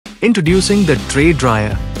Introducing the Tray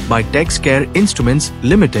Dryer by Texcare Instruments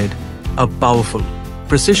Limited, a powerful,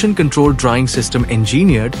 precision-controlled drying system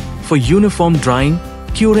engineered for uniform drying,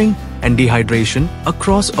 curing, and dehydration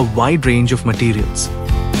across a wide range of materials.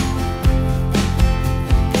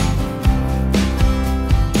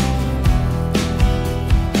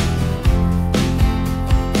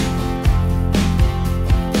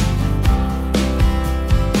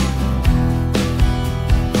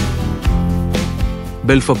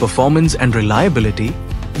 Built for performance and reliability,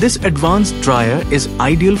 this advanced dryer is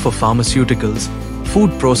ideal for pharmaceuticals,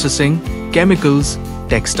 food processing, chemicals,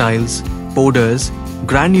 textiles, powders,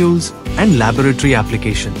 granules, and laboratory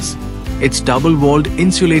applications. Its double-walled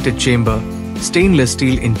insulated chamber, stainless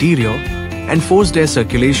steel interior, and forced air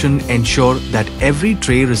circulation ensure that every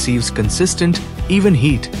tray receives consistent, even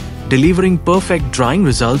heat, delivering perfect drying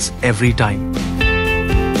results every time.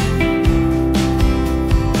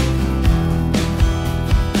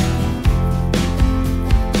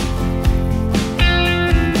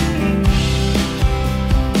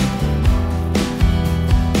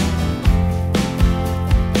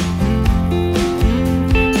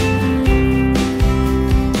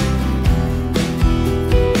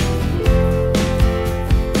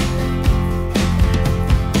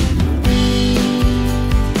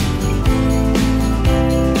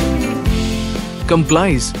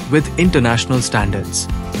 Complies with international standards.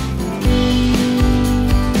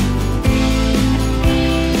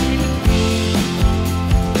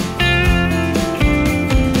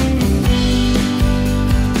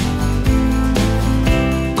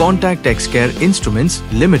 Contact Texcare Instruments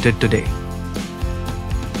Limited today.